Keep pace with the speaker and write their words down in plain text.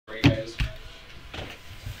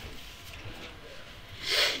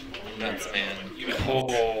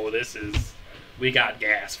Oh, this is... We got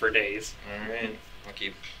gas for days. Alright, I'll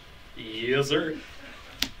keep. Yes, sir.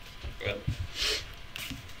 Good.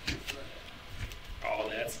 Oh,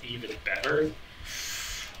 that's even better.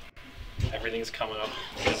 Everything's coming up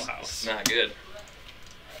in the house. It's not good.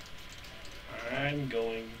 I'm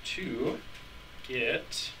going to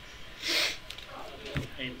get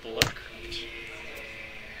a blood.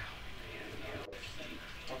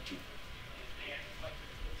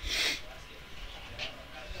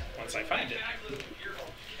 Once I find it,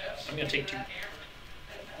 I'm going to take 2.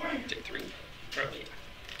 Take 3. Probably.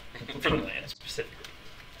 From the land specifically.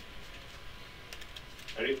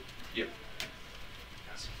 Ready? Yep.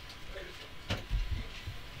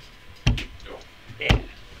 Go. Yeah.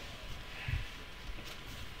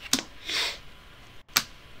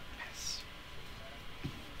 Yes.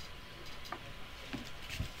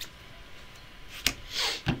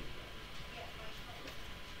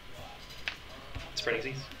 Spreading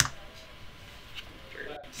seas.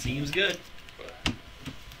 Seems good.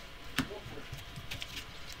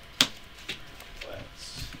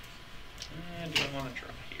 Do I want to draw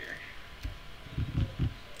here?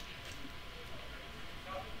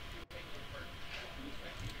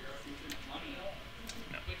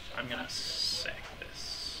 No, I'm gonna sack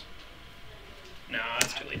this. No,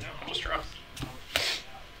 it's too late now. I'll just draw.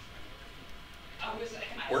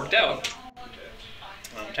 Worked out.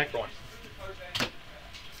 Attack for 1.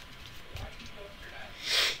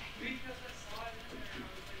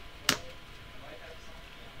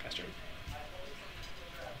 Bastard.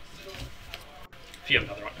 If you have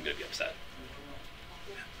another one, I'm gonna be upset.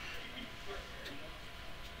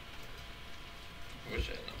 I wish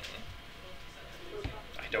I had another one.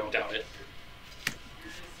 I don't doubt it.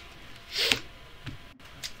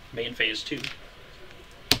 Main phase 2.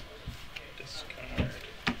 Discard.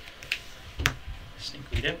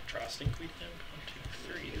 Stinkweed imp. Draw Stinkweed imp. 1, 2,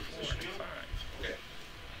 3, 4, 5. Okay.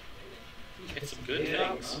 Get some good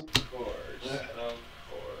things. Of course. Of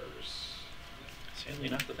course. Sadly,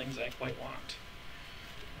 not the things I quite want.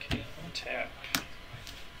 Okay, untap.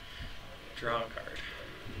 Draw a card.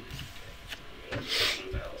 So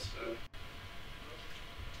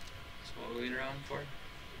what were we around for?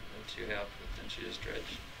 Didn't you have? Didn't you just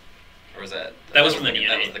dredge? Or was that? That was from the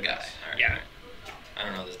That was the guy. All right. Yeah. I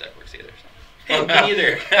don't know this deck works either. So. Hey, me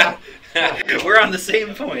neither. We're on the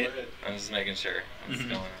same point. I'm just making sure what's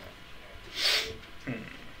going on.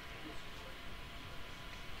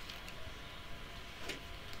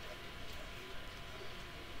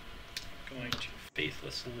 Going to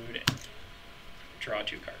Faithless Looting. Draw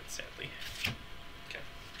 2 cards, sadly. Okay.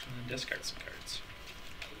 And then discard some cards.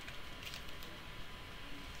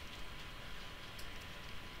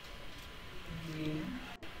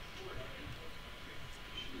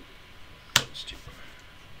 Those 2.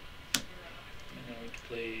 And I'm going to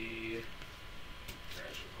play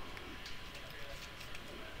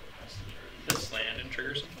this land and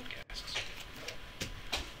trigger some podcasts.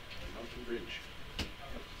 Mountain Bridge.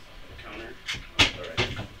 Counter. Alright.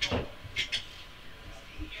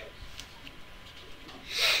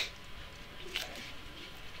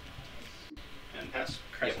 And pass.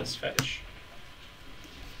 Craftless Fetch.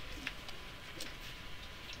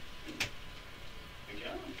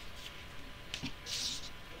 Again.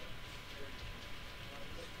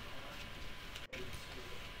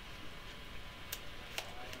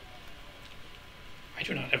 I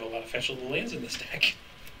do not have a lot of fetchable lands in this deck.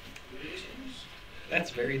 That's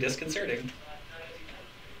very disconcerting.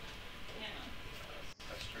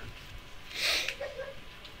 That's turn.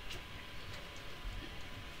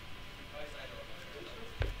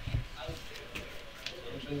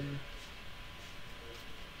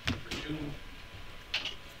 For 2.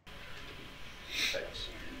 Pass.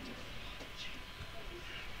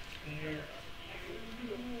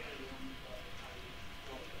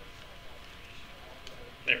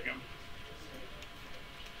 There we go.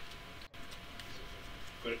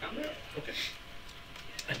 Put it down there. Okay.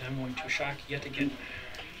 And I'm going to shock yet again.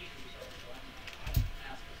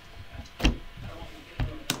 And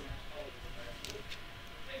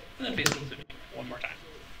then basically one more time.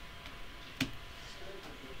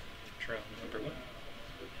 Trail number 1.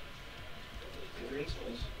 Okay.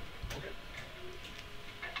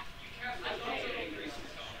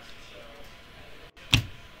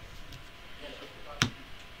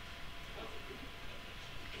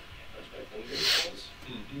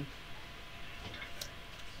 Mm-hmm.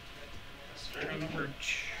 Trail number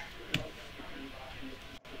 2.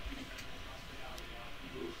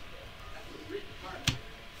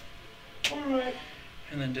 Alright.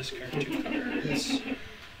 And then discard 2 cards.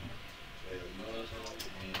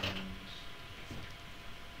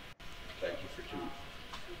 Thank you for 2.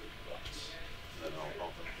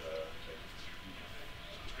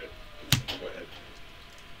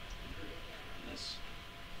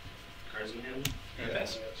 cards in hand. And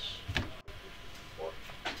pass. Yes. 4.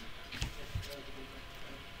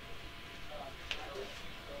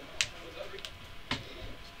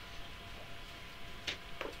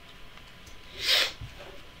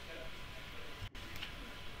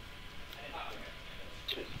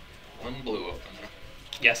 One blue open.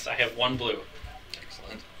 Yes, I have 1 blue.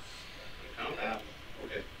 Excellent. Count that.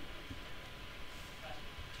 Okay.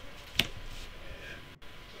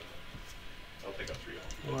 I'll pick up 3 of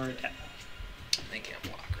them. Or tap. They can't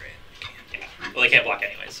block, right? They can't. Yeah. Well, they can't block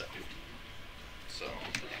anyway, so. So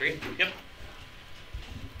 3. Yep.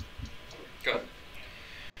 Go ahead.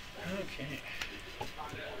 Okay.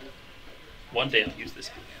 One day I'll use this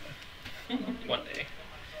again. One day.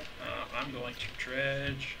 I'm going to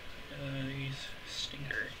dredge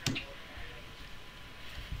stinker. 4,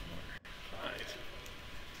 5.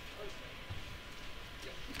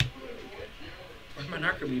 Where's my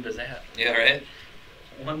Narcomoebas at? Yeah, right?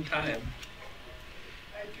 One time.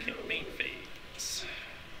 Okay, main phase.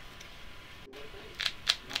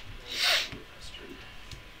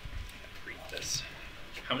 Read this.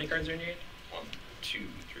 How many cards are in your hand? 1, 2,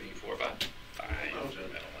 3, 4, 5. 5. I don't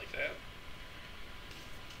like that.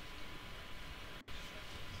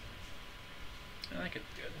 I could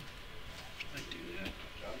be good. I do that.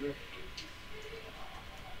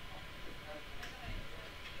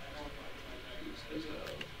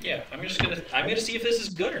 Yeah, I'm gonna see if this is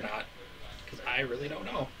good or not, because I really don't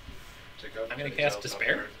know. I'm gonna cast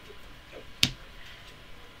Despair.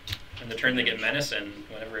 And the turn they get Menace, and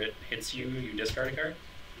whenever it hits you, you discard a card.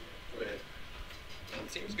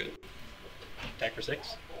 That seems good. Attack for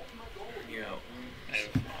 6. Yeah.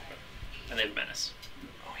 And they have Menace.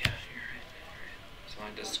 Oh yeah, you're right. So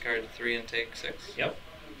I discard 3 and take 6. Yep.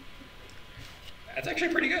 That's actually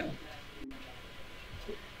pretty good.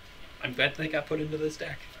 I'm glad they got put into this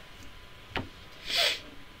deck.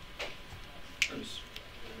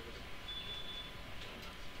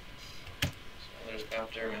 There's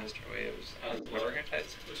Copter, Master Waves. What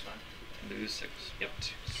archetypes? Lose 6. Yep.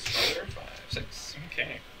 2, 5, 6.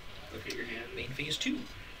 Okay. Look at your hand. Main phase 2.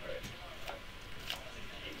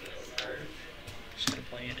 Just gonna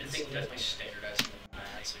play it. I think that's my standardizing the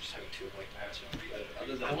mats. I just have 2 white mats.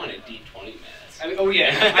 Other than I wanted D20 mats. I mean, oh yeah,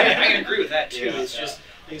 I can agree with that too. Yeah. It's just,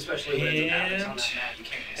 especially when it's on that mat, you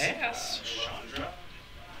can't miss it. Pass. Chandra.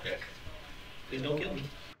 Okay. Please don't kill me.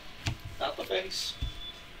 Not the face.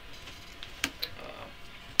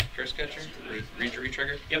 Curse Catcher.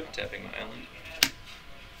 Re-trigger. Yep. Tapping my island.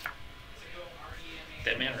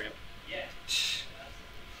 Dead man ramp.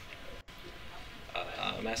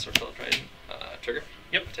 Master Fillet Trident. Trigger.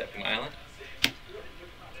 Yep. Tapping my island.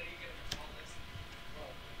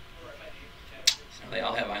 So they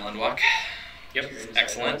all have Island Walk. Yep.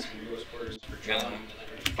 Excellent. Gonna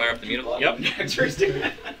fire up the Mutable. Yep. Next first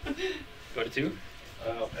thing. Go to 2.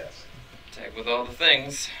 I'll pass. Attack with all the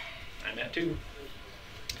things. I'm at 2.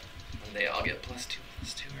 And they all get +2,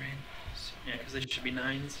 right? So, Yeah, because they should be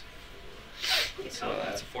 9s. so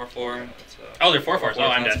that's a 4/4. Oh, they're 4/4s. Oh,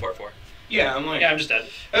 I'm dead. 4/4. Yeah, I'm like, Yeah, I'm just dead.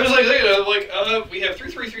 I was like, we have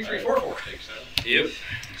 3, 3, 3, 3, 4, 4. Yep.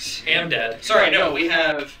 Am dead. Sorry, no, we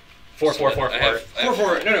have 4, 4, 4, 4. I have 4,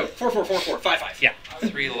 4, no, 4, 4, 4, 4, 5, 5. Yeah.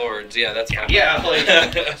 3 lords. Yeah, that's fine. Yeah, like,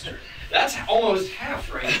 that's almost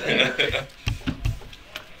half right there.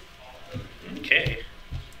 Okay.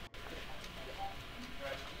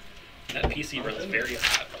 That PC runs very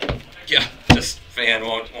hot. Yeah, just fan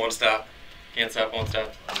won't stop. Can't stop, won't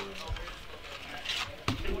stop.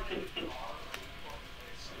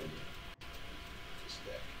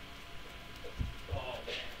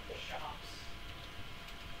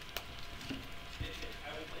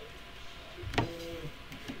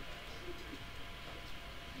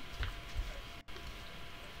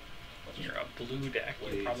 You're a blue deck.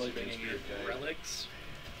 You're probably bringing your relics.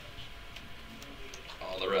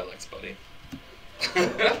 All the relics, buddy.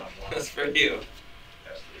 That's for you.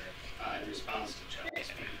 In response to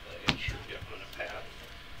Child's play, sure, on a path.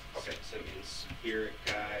 Okay, so it means Spirit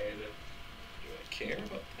Guide. Do I care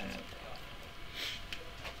about that?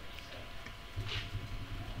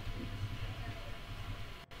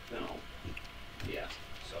 No. Yeah.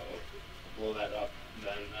 So blow that up,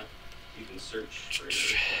 then you can search for your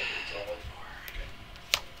result.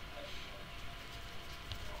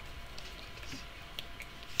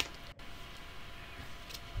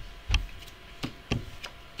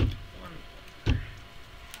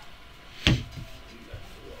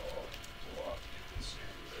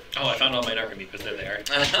 Oh, I found all my Narcomoebas. There they are.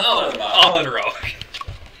 Oh, All in a row. Alright,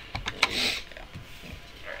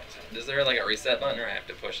 so is there like a reset button or I have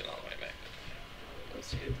to push it all the way back? Let's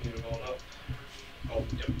see if you can hold up. Oh,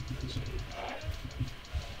 yep.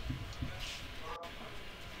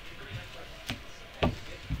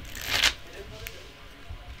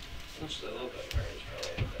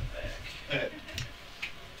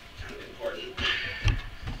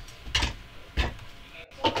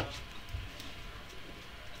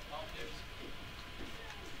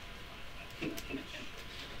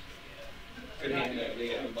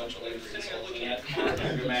 bunch of late greens.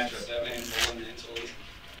 Good matchup. That man for 1 mentally.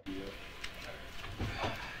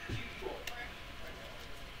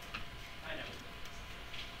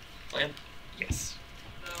 Land? Yes.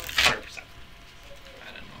 100%. I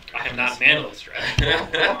don't know. I am not mana strategy.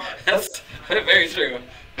 That's very true.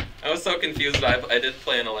 I was so confused. I did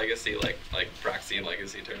play in a legacy like proxy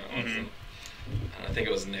legacy tournament once, and I think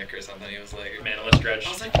it was Nick or something. He was like, Manaless Dredge.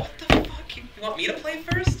 I was like, what the fuck? You want me to play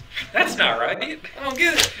first? That's not right. I don't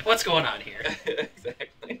get it. What's going on here?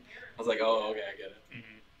 Exactly. I was like, oh, okay, I get it.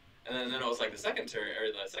 Mm-hmm. And then it was like the second turn or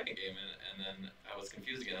the second game, and then I was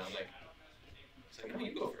confused again. I was like, no,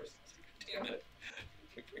 you go first. I was like, damn it.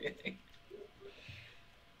 Keep forgetting.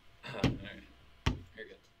 All right. You're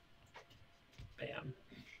good. Bam.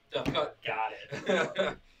 Oh, cut. Got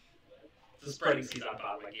it. The spreading seas on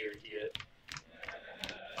bottom, I guarantee it.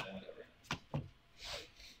 Whatever.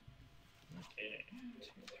 Okay.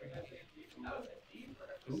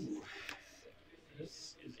 Ooh.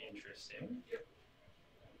 This is interesting.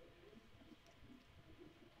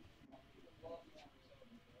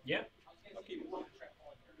 Yeah.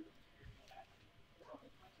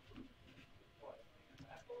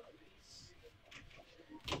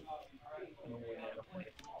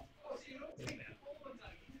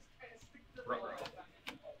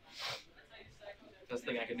 Best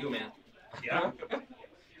thing I can do, man. Yeah.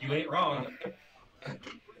 You ain't wrong.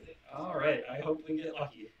 All right. I hope we get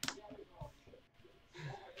lucky.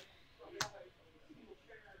 What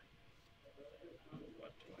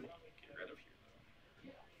do I need to get rid of here,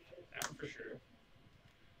 though? That one for sure.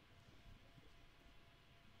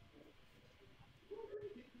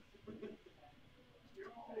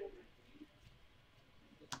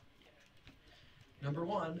 Number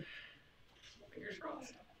one. Fingers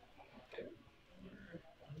crossed. Okay.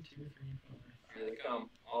 1, 2, 3, 4. Here they come.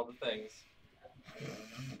 All the things.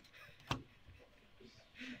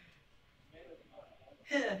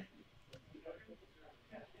 2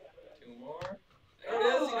 more. There it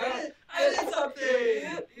is. You got it. I did something.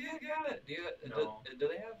 You got it. No. Do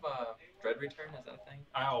they have Dread Return? Is that a thing?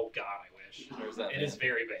 Oh God, I wish. Or is that It is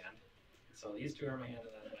very banned. So these two are in my hand,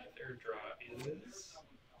 and then my third draw is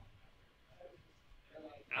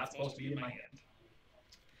not supposed to be in my hand.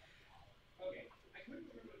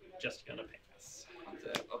 Just gonna pass.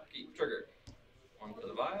 Untap, upkeep, trigger. 1 for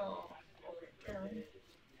the vial. Turn.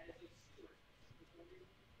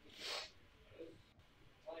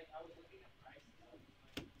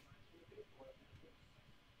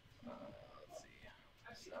 Let's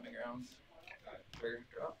see. Snapping grounds. Trigger,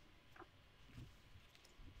 drop.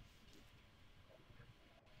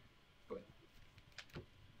 Go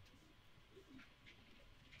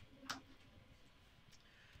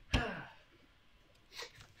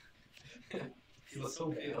ahead. Feels so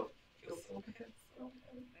bad. Feels so bad.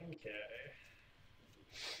 Okay.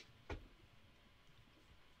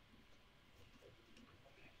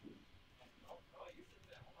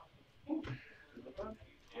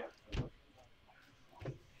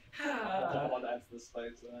 Oh, that's the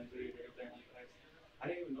spice that I do right there. I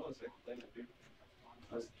didn't even notice I could play that dude.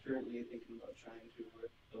 I was currently thinking about trying to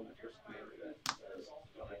build my first commander deck. I was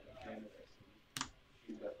behind the commander decks.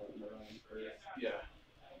 She's definitely in the running for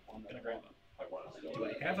on Gonna that grab one. them. Do I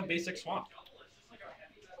have a basic swamp?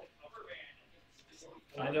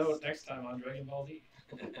 Find out next time on Dragon Ball Z.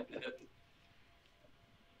 Got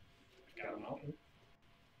a mountain.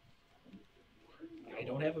 I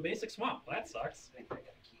don't have a basic swamp. That sucks.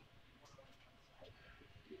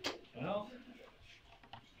 Well,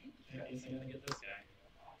 I guess I'm gonna get this guy.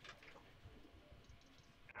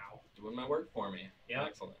 Ow. Doing my work for me. Yeah.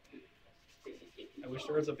 Excellent. I wish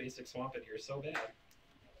there was a basic swamp in here so bad.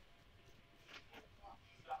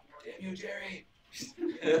 Damn you, Jerry!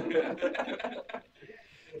 And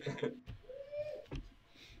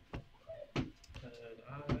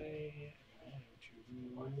I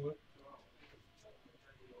am going to...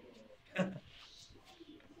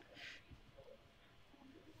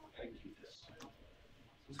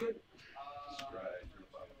 It's good.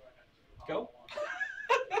 Go.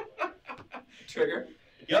 Trigger.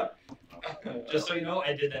 Yep. Just so you know,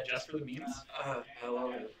 I did that just for the memes. I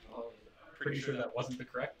love it. Pretty sure that wasn't the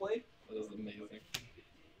correct play, That was amazing.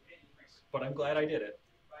 but I'm glad I did it.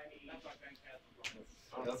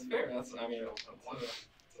 That's fair. That's a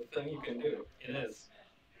thing you can do. It is.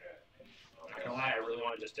 Not gonna lie, I really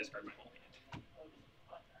want to just discard my whole hand.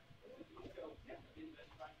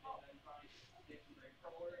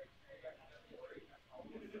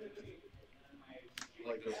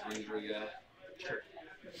 Like this ranger guy. Sure.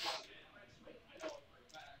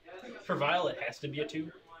 For Vial, it has to be a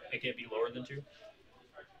 2. It can't be lower than 2.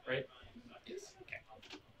 Right? Yes. Okay.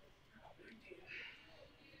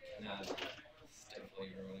 not stifle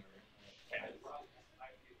you or whatever.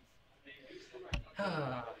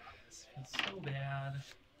 This feels so bad.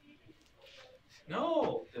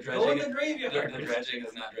 No! The Go in dredging, the graveyard! the dredging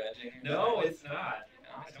is not dredging. No, it's not. No,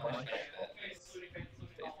 I it's don't like flashback that. that nice faith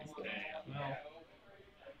is there. Well,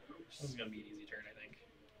 this is gonna be an easy turn, I think.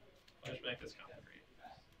 Flashback this combat rate.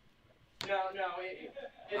 No,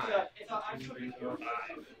 it's a, I'm 3, 4, 5.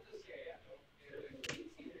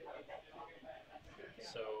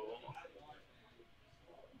 So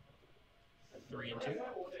 3 and 2.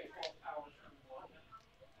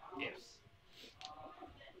 Yes.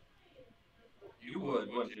 You would,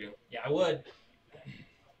 wouldn't you? Yeah, I would.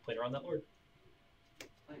 Played around that lord.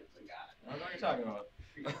 I don't know what you're talking about.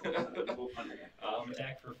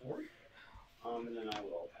 Attack for 4. And then I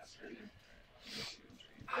will pass turn.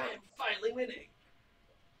 I am finally winning.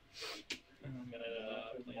 I'm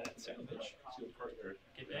gonna play that salvage.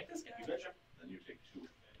 Get back this guy. Then you take 2. Do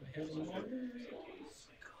I have any more?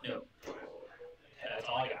 No. That's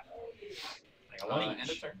all I got. I got one each. End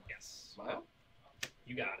of turn. Yes. Smile.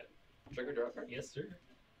 You got it. Trigger drop card. Yes, sir.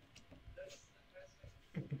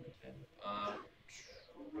 Trigger.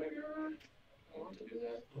 I want to do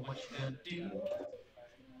that. What you gonna do?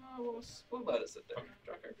 We'll let it sit there. Okay.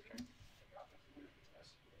 Draw card for turn.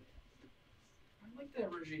 I like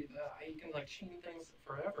that regime. You can like chain things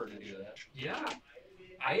forever to do that. Yeah.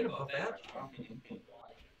 I ain't above that.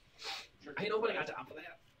 Ain't nobody got time for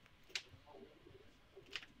that.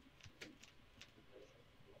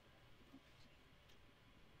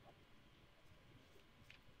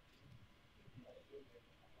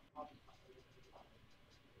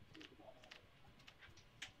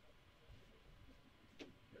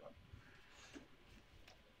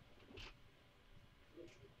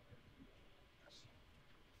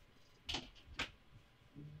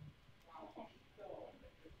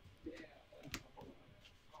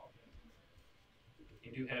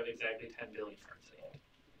 You do have exactly 10 billion cards in hand.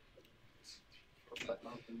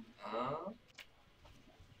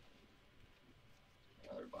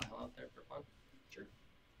 Another vial out there for fun. Sure.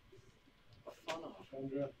 A fun off.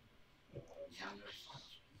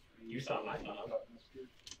 You saw my fun.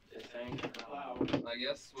 I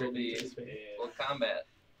guess we'll combat.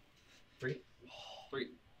 3. 3.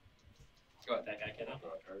 Go ahead. That guy cannot.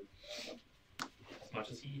 As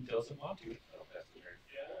much as he doesn't want to.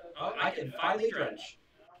 Oh, I can finally dredge.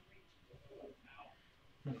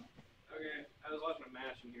 Okay, I was watching a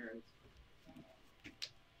match in here and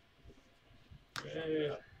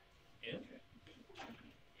Yeah.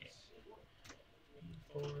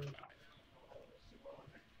 4, 5.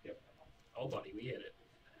 Yep. Oh, buddy, we hit it.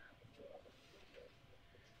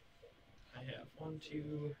 I have 1,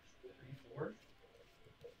 2, 3, 4.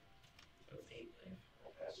 So it's 8 life.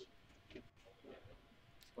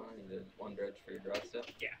 Fine, you did 1 dredge for your draw step.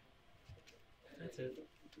 Yeah. That's it.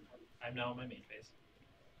 I'm now in my main phase.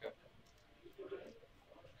 Okay.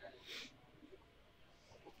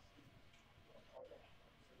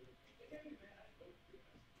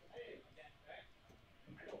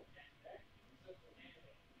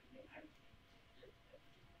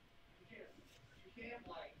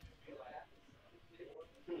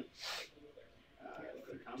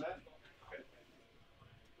 For combat? Okay.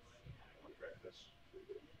 I'll correct this.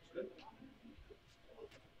 It's good.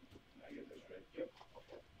 I get this right. Yep.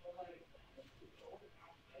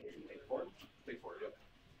 Take 4? Take 4, yep.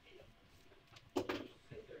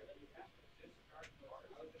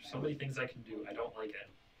 There's so many things I can do. I don't like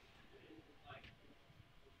it.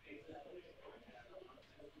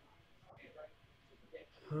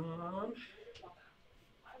 I'm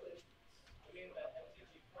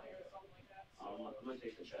gonna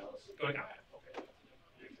take the chalice. Go to combat. Okay.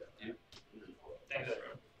 You? Thanks,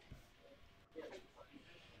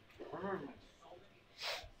 everyone.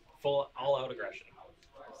 Full all-out aggression.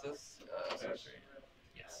 Is this sorcery?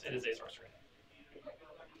 Yes, it is a sorcery. What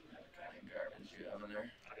kind of garbage you have in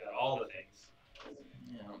there? I got all the things.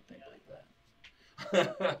 Yeah, I don't think like that.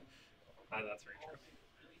 That's very true.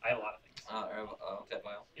 I have a lot of things. I'll tap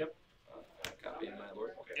vial. Yep. Copy in my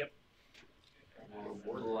lord. Okay. Yep.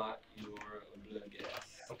 We'll block your blood gas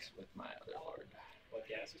with my other lord. What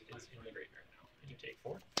gas is in the graveyard now? And you take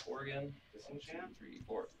 4. 4 again. Disenchant? 3,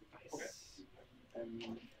 4. Nice.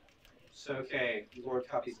 so okay, Lord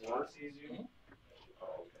copies Lord sees you. Mhm.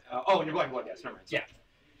 Oh, and you're blocking blood gas. Never mind. Yeah.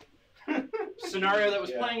 Scenario that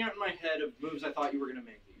was playing out in my head of moves I thought you were gonna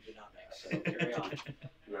make that you did not make. So carry on.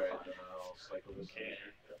 Right, and then I'll cycle this Okay. in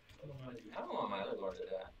here. I don't want my other lord to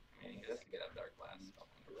die. I mean, he has to get out of dark glass.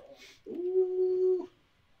 Ooh.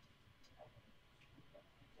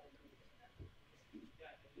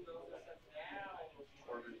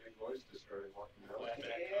 Corbin big voice just started walking out.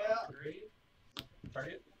 Yeah.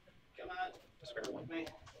 target. Come on. Discard one. Me.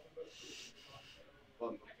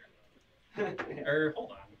 Well, Or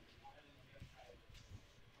hold on.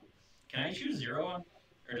 Can I choose 0,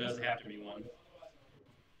 or does it have to be 1?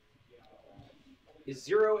 Is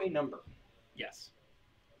 0 a number? Yes.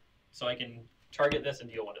 So I can target this and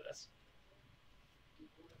deal 1 to this.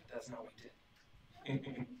 That's not what we did.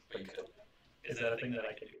 But you could. Is that a thing that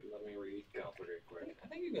I can do? Let me recount it real quick. I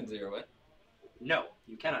think you can 0 it. No,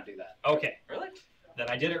 you cannot do that. Okay. Really? Then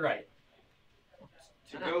I did it right.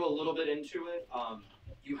 To go a little bit into it,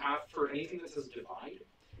 you have, for anything that says divide,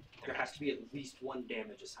 there has to be at least 1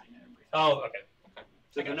 damage assigned to everything. Oh, okay.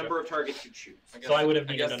 So the number of targets you choose. So I would have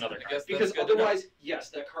needed another I card. guess Because that's good to know. otherwise, yes,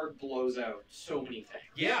 that card blows out so many things.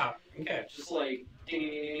 Yeah. Okay. Just like, ding,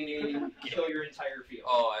 ding, ding, ding, ding, kill your entire field.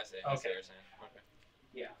 Oh, I see. I see Okay. what you're saying. Okay.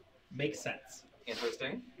 Yeah. Makes sense.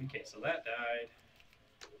 Interesting. Okay, so that died.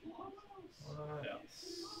 What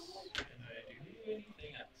else? Can I do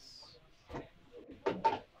anything else?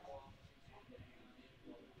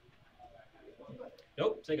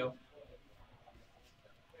 Nope, say go.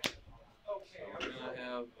 So we're gonna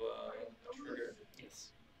have trigger.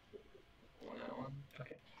 Yes. On that one.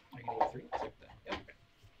 Okay. I can go 3. Like that. Yep.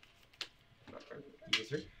 Not hard. Yes,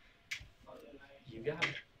 sir. You got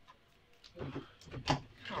it.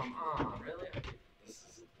 Come on, really? This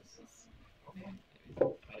is okay. Am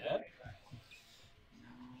I dead?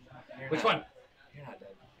 You're Which not- one? You're not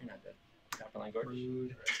dead. You're not dead. Copperline Gorge.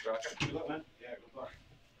 Rude. Rock. good luck, man. Yeah, good luck.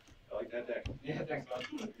 I like that deck. Yeah, thanks, bud.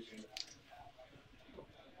 I appreciate it.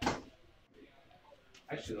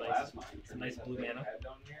 Actually, the Nice. last mine. It's a nice blue mana. I had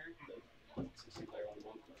down here. The 60-player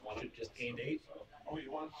one. Should just gained 8. Oh,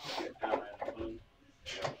 you won?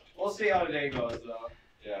 We'll see how today goes, though.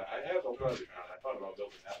 Yeah, I have a project on it. I thought about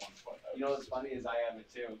building that one, but You know what's funny is I have it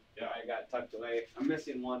too. Yeah. I got tucked away. I'm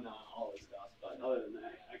missing one all this stuff, but other than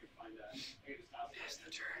that, I can find that. There's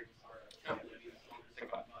the turn. Oh.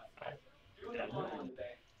 Think about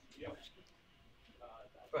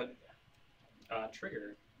But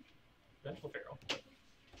trigger Vengeful Pharaoh.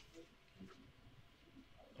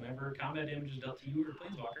 Whenever combat damage is dealt to you or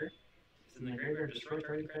Planeswalker, it's in the graveyard, destroy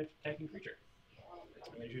target attacking creature.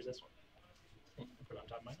 I'm going to choose this one. Put it on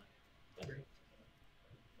top of my library.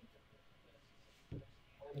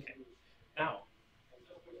 Okay. Now,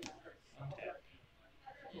 untap.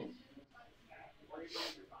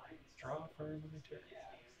 Draw for my turn.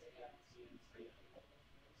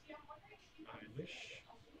 I wish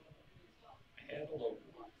I had a loan.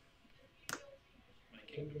 My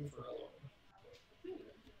kingdom for a loan. 2,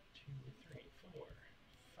 3, 4,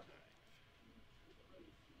 5.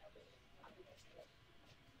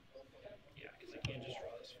 Yeah, because I can't just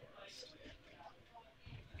draw this forest.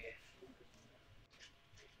 Yeah.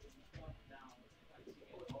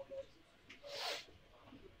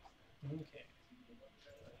 Okay.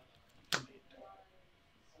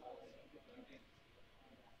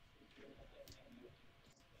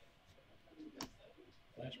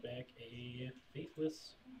 Flashback a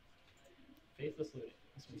faithless looting.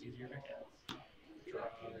 This one's easier to have. Draw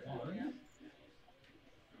 1.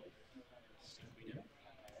 Scooby Doo.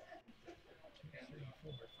 2, 3,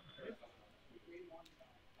 4,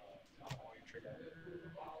 5. Trigger.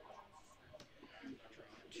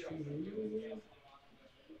 Draw 2.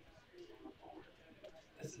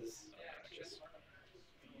 This is just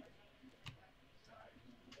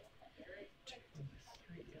 2,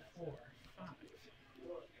 3, 4, 5.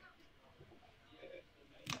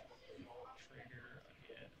 Trigger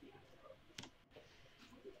again.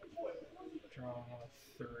 Draw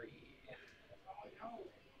 3.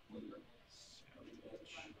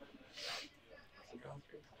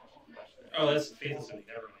 Oh, that's faithless to me.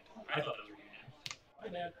 Never mind. I thought those were units. My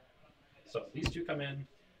bad. So these two come in.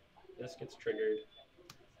 This gets triggered.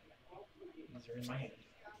 These are in my hand.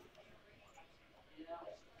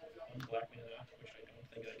 One black mana, which I don't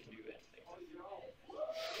think I can do anything with.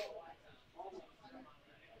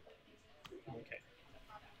 Okay.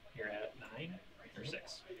 You're at 9 or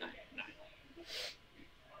 6? 9. 9.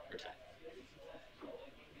 Or 10.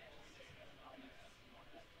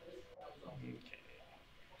 Okay.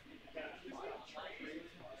 1,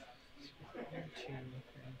 2, 3.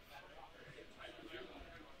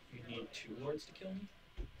 You need 2 wards to kill me,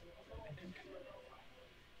 I think.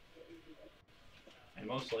 And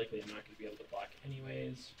most likely I'm not going to be able to block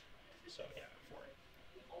anyways. So yeah, 4.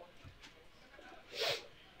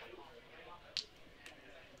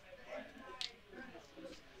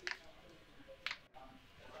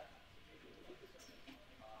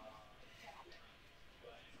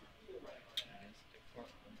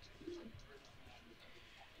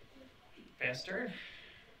 Bastard.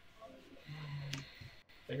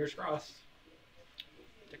 Fingers crossed.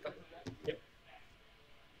 Tickle. Yep.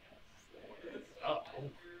 Oh.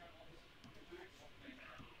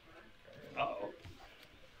 Uh-oh.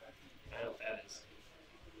 I know what that is.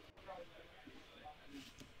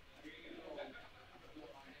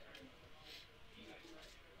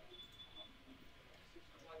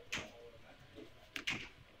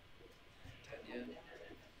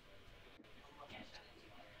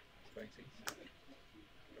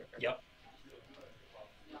 Yep.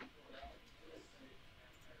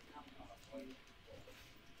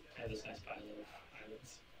 I have this nice pile of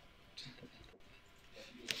islands.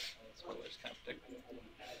 Spoilers kind of dick.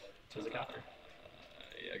 Tis a copper.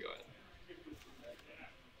 Yeah, go ahead.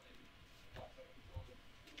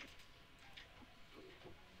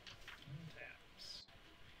 Taps.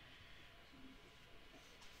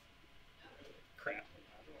 Crap.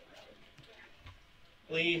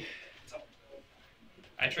 Lee.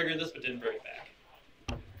 I triggered this but didn't bring it back.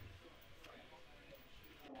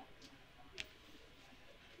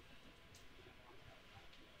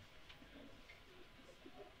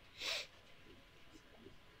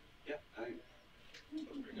 Yeah, that was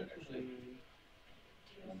pretty good actually.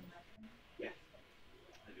 Yeah.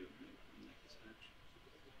 I do like this match.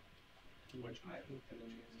 Which I haven't had a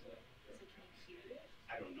chance to.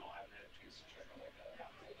 I don't know, I haven't had a chance to check out like that.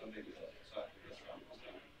 Maybe so after this round was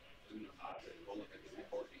done, I'm gonna pause it, go look at the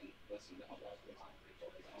recording, listen to how that was on the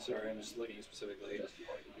recording. Sorry, I'm just looking specifically.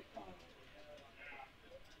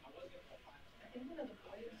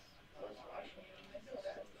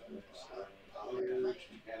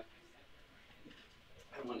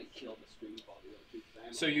 I want to kill the stream of all the other people.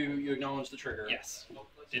 So you acknowledge the trigger? Yes.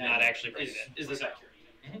 Did not actually bring it in. Is this accurate?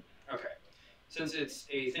 Mhm. Okay. Since it's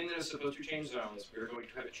a thing that is supposed to change zones, we're going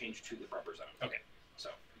to have it change to the proper zone. Okay.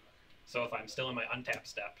 So if I'm still in my untap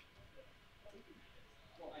step,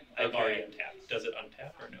 I've already untapped. Does it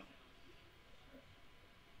untap or no?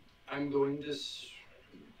 I'm going to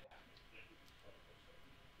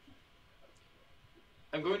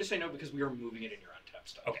say no because we are moving it in your untap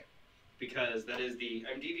stuff. Okay. Because that is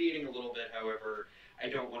I'm deviating a little bit, however, I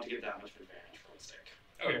don't want to give that much of advantage for a stick.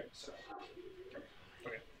 Okay. So.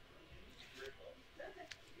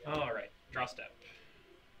 All right. Draw step.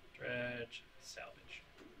 Dredge. Salvage.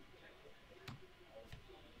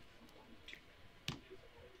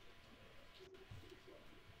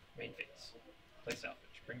 Main phase. Play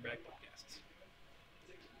salvage. Bring back podcasts.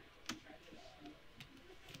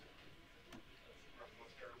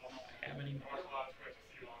 Have any more?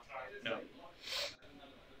 No.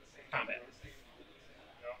 Combat.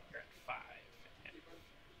 You're at 5.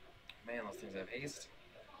 Man, those things have haste.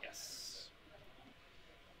 Yes.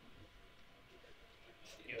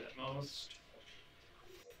 You at most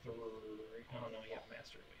 3. Oh no, you have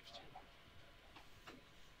master waves too.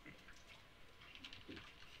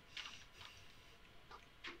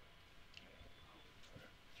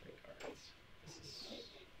 3 cards.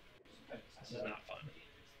 This is not fun.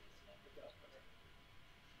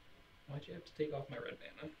 Why'd you have to take off my red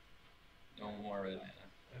mana? No more red mana.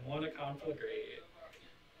 I want a conflagrate.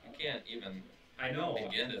 You can't even I know.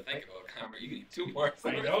 begin to think about combat. You need 2 more.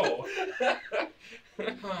 I know.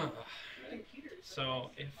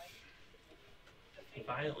 So if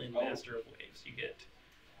Violin Master of Waves, you get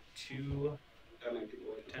 2,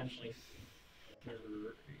 potentially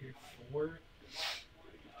 4,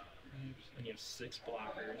 and you have 6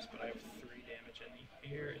 blockers, but I have 3 damage in the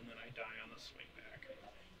air, and then I die on the swing back.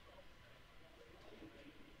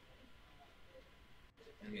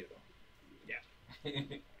 Immutable. Yeah.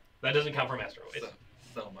 That doesn't count for Master of Waves.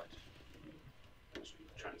 So much.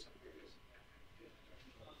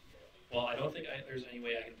 Well, I don't think there's any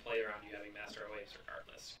way I can play around you having Master of Waves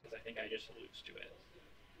regardless, because I think I just lose to it.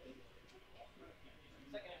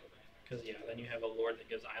 Because, yeah, then you have a Lord that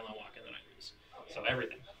gives Island Walk and then I lose. So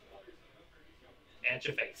everything. At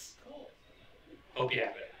your face. Hope you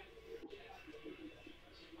have it.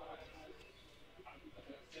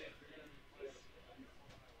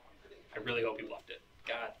 I really hope you bluffed it.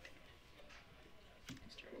 God.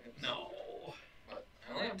 No. But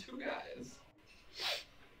I only have 2 guys.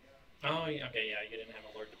 Oh, yeah, okay, yeah, you didn't have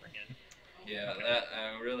a Lord to bring in. Yeah, Okay. that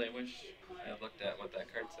I really wish I had looked at what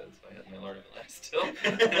that card said, so I had my Lord of the Last still.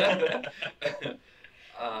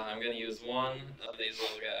 I'm gonna use one of these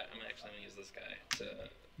little guys. I'm actually gonna use this guy to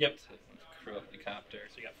crew up the copter.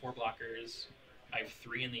 So you got 4 blockers. I have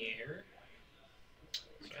 3 in the air.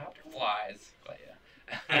 The copter flies, but yeah.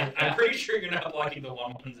 I'm pretty sure you're not blocking the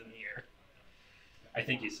 1/1s in the air. I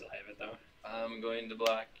think you still have it though. I'm going to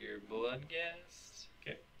block your Bloodghast.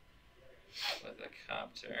 Okay. With a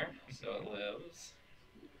copter, so it lives.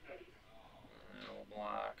 I will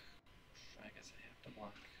block. I guess I have to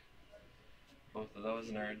block both of those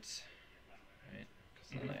nerds. Right? Because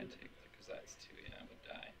then I take, because that's 2, yeah, I would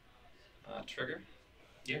die. Trigger?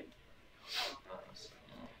 Yeah.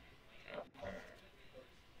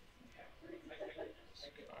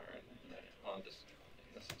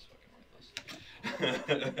 This is fucking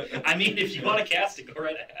worthless. I mean, if you want to cast it, go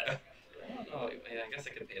right ahead. Oh, yeah, I guess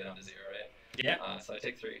I could pay down to 0, right? Yeah. So I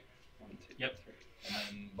take 3. 1, 2, Yep. 3. And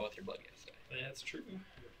then both your blood gas die. That's true.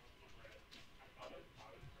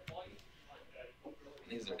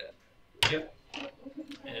 These are dead. Yep.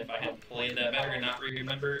 And if I had played that better and not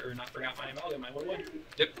remember or not forgot my amalgam, I would.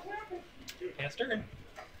 Yep. Pass turn.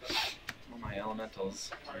 Well, my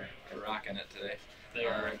elementals are rocking it today. They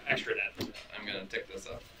are extra dead. I'm gonna tick this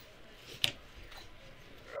up.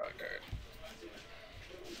 Draw a card.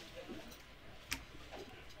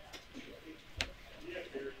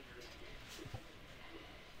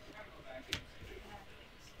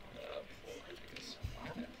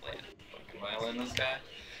 Fucking violin this guy.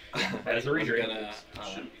 As a reader. I'm gonna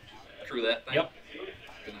crew that thing. Yep.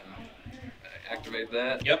 Gonna activate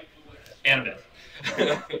that. Yep. And a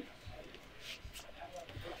bit.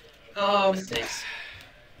 Oh, mistakes.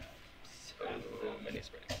 So many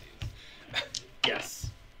spreading seeds. Yes.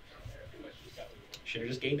 Should have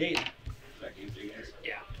just gained 8. That game 2 guys?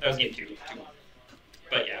 Yeah. That was game 2.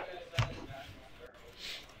 But yeah.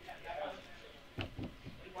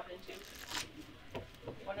 One and two.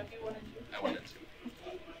 One of you, one and two. I wanted